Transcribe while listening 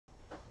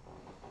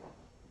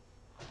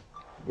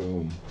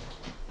Boom.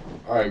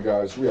 Alright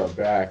guys, we are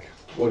back.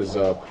 What is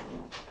up?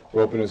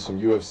 We're opening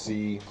some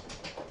UFC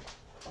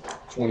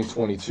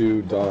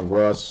 2022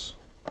 Donruss.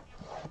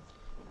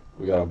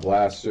 We got a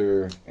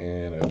blaster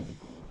and a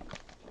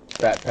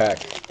fat pack.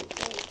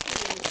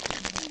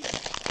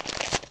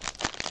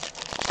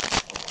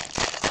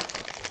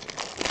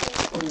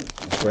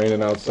 It's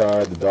raining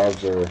outside. The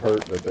dogs are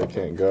hurt that they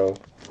can't go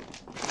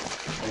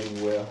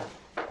anywhere.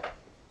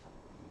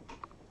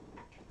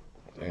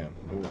 Damn,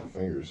 move my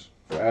fingers.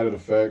 For added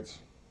effect,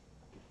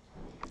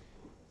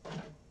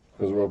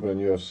 because we're opening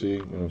UFC, you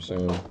know what I'm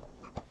saying?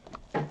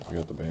 We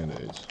got the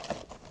Band-Aids.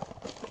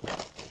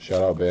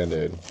 Shout out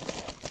Band-Aid.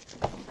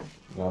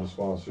 Not a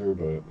sponsor,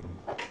 but...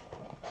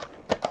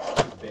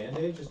 Is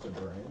Band-Aid just a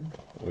brand?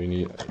 We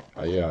need...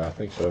 yeah, I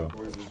think so.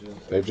 Or is it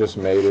just... They've just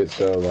made it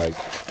so, like,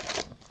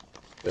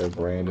 their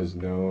brand is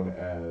known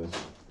as...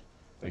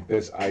 Like,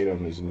 this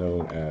item is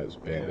known as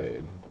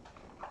Band-Aid.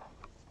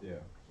 Yeah,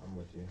 I'm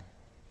with you.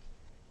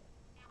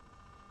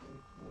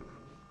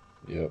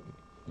 Yep,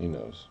 he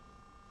knows.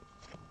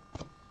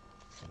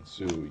 Let's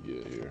see what we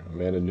get here.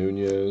 Amanda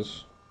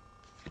Nunes,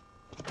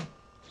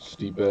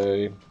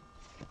 Stipe,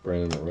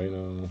 Brandon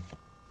Moreno,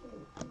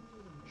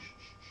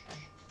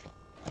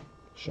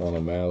 Sean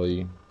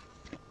O'Malley,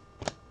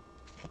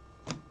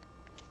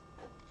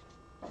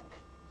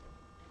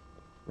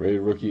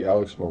 rated rookie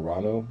Alex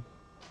Morano.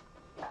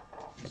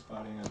 He's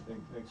fighting, I think,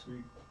 next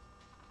week.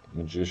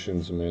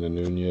 Magicians Amanda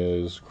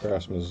Nunes,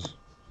 Craftsman's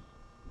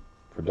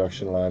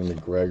production line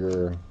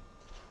McGregor.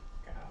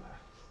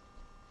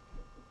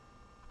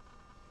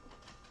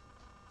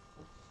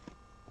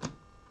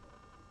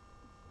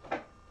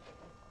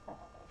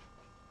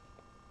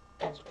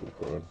 That's a cool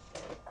card.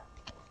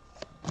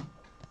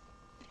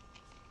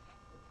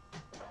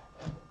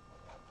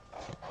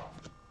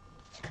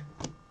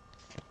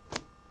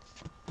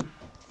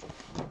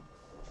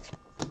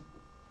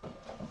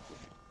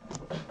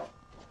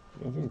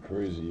 Nothing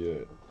crazy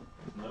yet.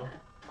 No?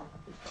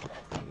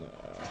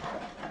 Nah.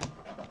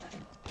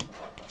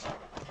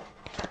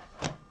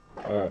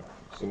 Alright,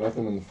 so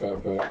nothing in the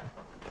fat pack.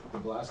 The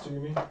blaster, you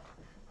mean?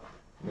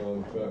 No,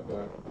 in the fat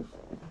pack.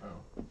 Oh,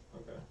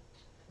 okay.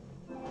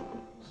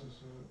 Is this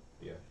it?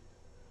 Yeah.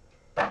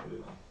 It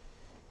is.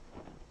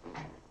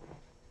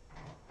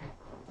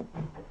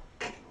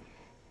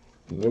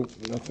 Nope,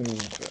 nothing in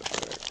the fat pack.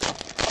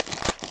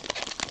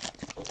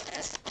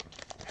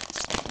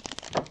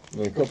 I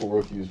mean, a couple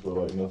rookies, but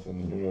like nothing,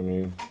 you know what I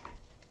mean?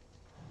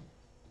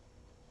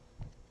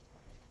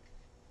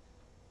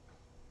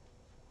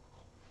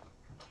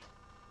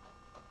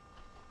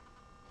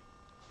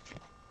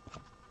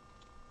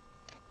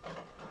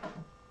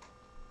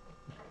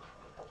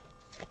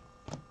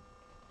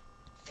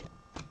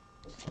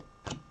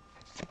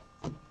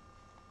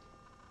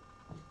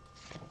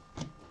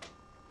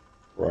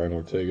 Brian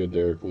Ortega,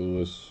 Derek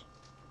Lewis.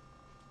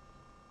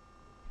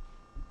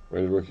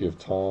 Rated rookie of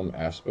Tom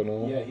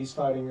Aspinall. Yeah, he's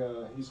fighting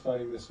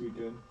this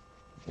weekend.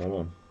 Right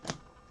on.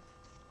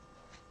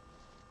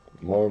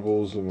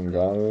 Marvels of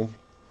Ngannou.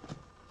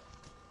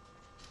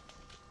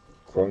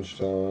 Crunch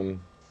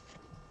Time.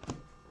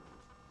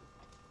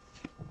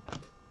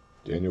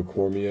 Daniel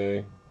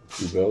Cormier,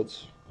 2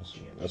 belts.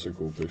 That's a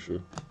cool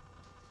picture.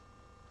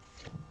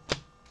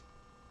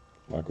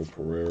 Michael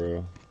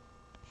Pereira.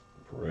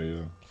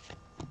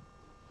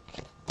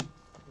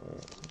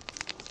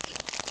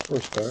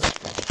 First pack.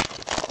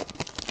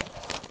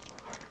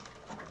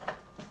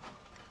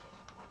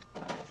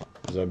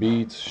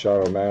 Zabit,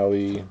 Sean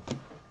O'Malley.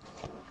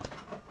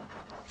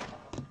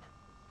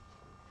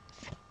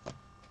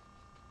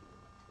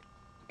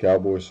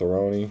 Cowboy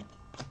Cerrone.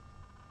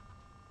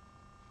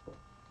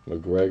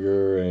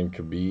 McGregor and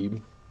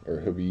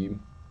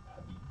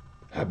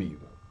Habib.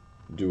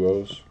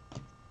 Duos.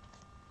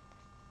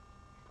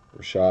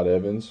 Rashad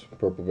Evans,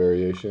 purple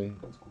variation.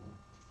 That's cool.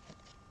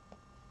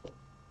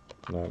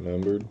 Not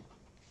numbered.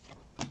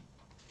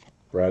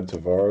 Brad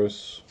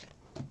Tavares.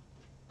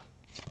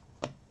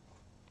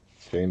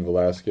 Cain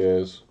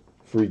Velasquez.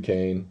 Free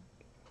Cain.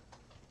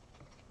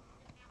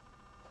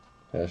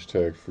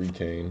 Hashtag Free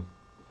Cain.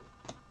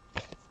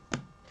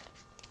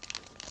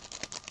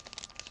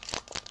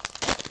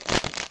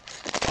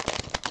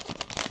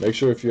 Make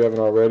sure if you haven't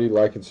already,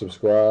 like and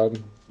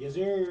subscribe. Yes,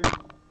 sir.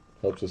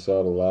 Helps us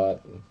out a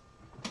lot.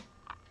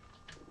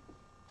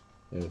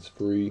 And it's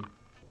free.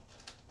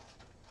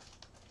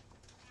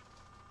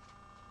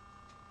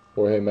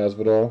 Jorge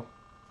Masvidal.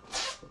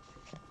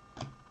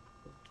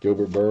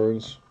 Gilbert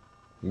Burns.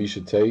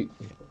 Misha Tate.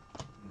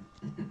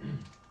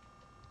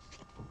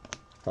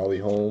 Holly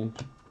Holm.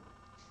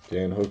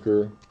 Dan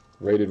Hooker.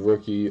 Rated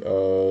rookie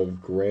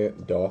of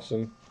Grant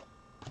Dawson.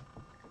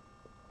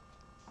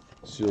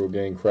 Cyril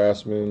Gain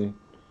Craftsman.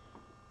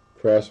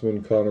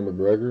 Conor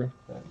McGregor.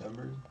 That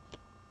numbered?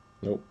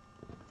 Nope.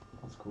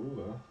 That's cool,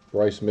 though.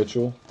 Bryce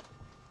Mitchell.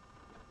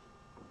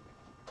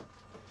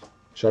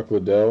 Chuck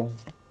Liddell.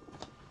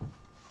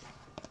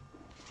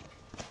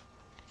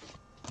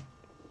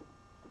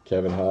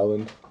 Kevin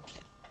Holland.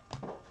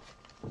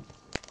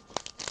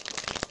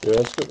 Yeah,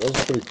 that's good. That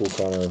was a pretty cool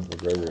Conor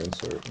McGregor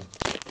insert.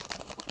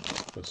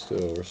 But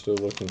still, we're still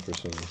looking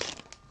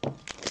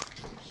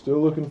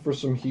for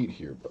some heat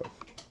here, bro.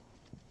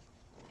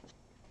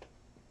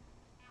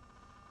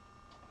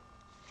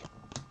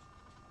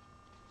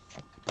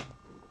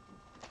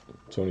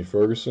 Tony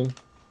Ferguson.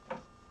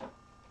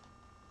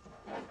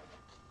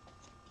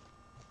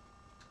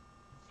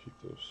 Keep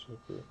those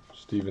separate.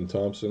 Stephen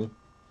Thompson.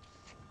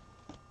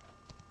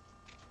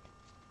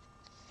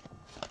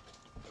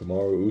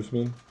 Kamaru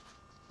Usman.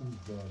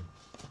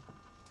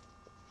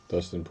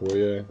 Dustin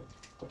Poirier.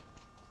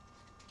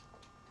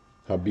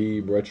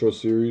 Habib Retro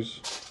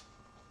Series.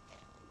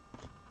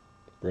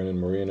 Brennan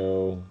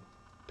Moreno.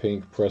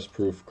 Pink Press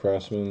Proof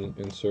Craftsman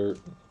insert.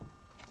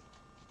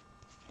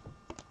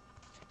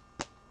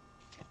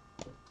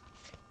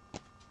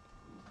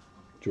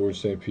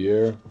 George St.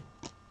 Pierre.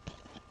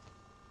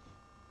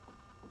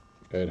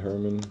 Ed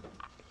Herman.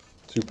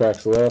 2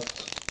 packs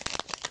left.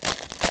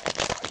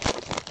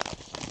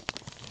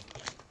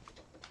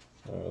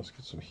 Alright, let's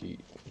get some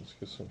heat. Let's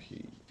get some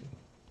heat.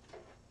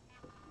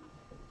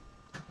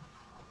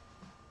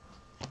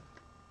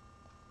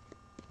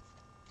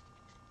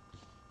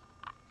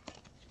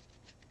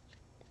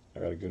 I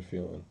got a good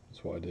feeling.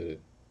 That's why I did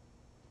it.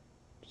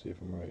 See if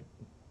I'm right.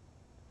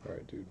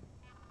 Alright, dude.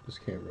 This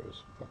camera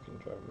is fucking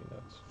driving me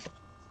nuts.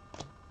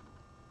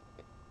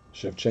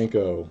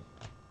 Shevchenko.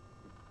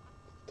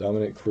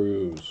 Dominic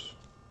Cruz.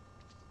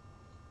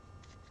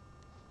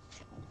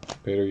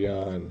 Peter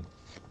Yan.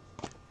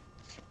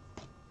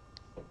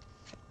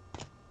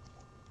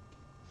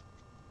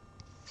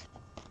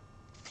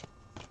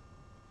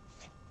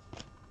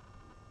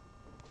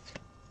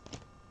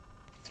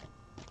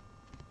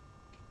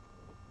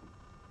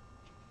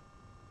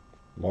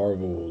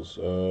 Marvels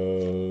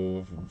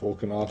of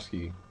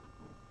Volkanovski.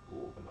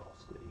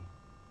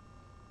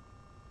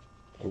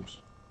 Oops.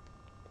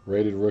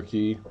 Rated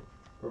rookie.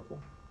 Purple.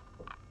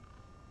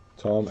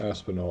 Tom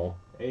Aspinall.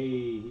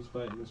 Hey, he's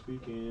fighting this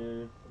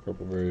weekend.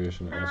 Purple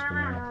variation of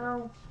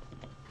Aspinall.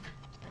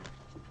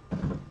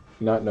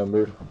 Not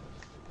numbered.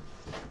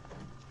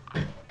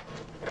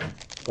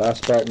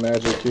 Last pack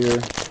magic here.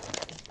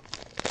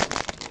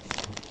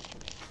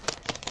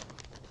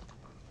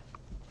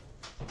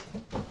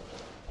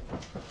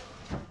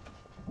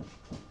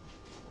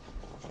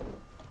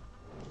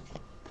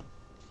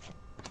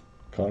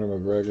 Conor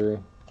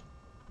McGregor,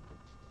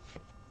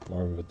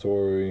 Marvin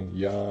Vettori,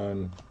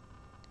 Jan,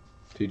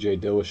 TJ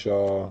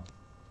Dillashaw,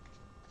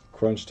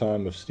 Crunch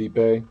Time of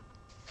Stipe,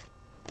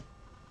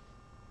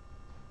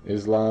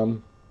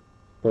 Islam,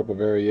 Purple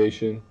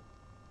Variation,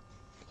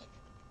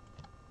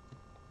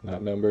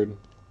 not numbered.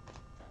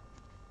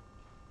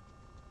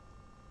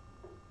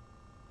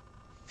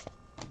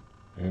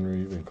 Henry,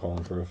 you've been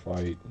calling for a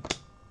fight.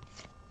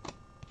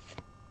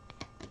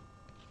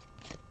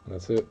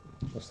 That's it.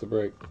 That's the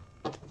break.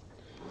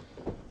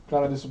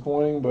 Kind of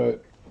disappointing,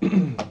 but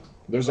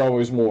there's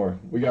always more.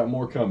 We got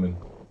more coming.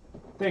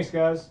 Thanks,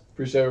 guys.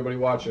 Appreciate everybody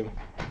watching.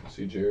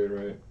 See Jared,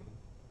 right?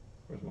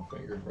 Where's my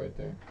finger? Right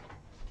there.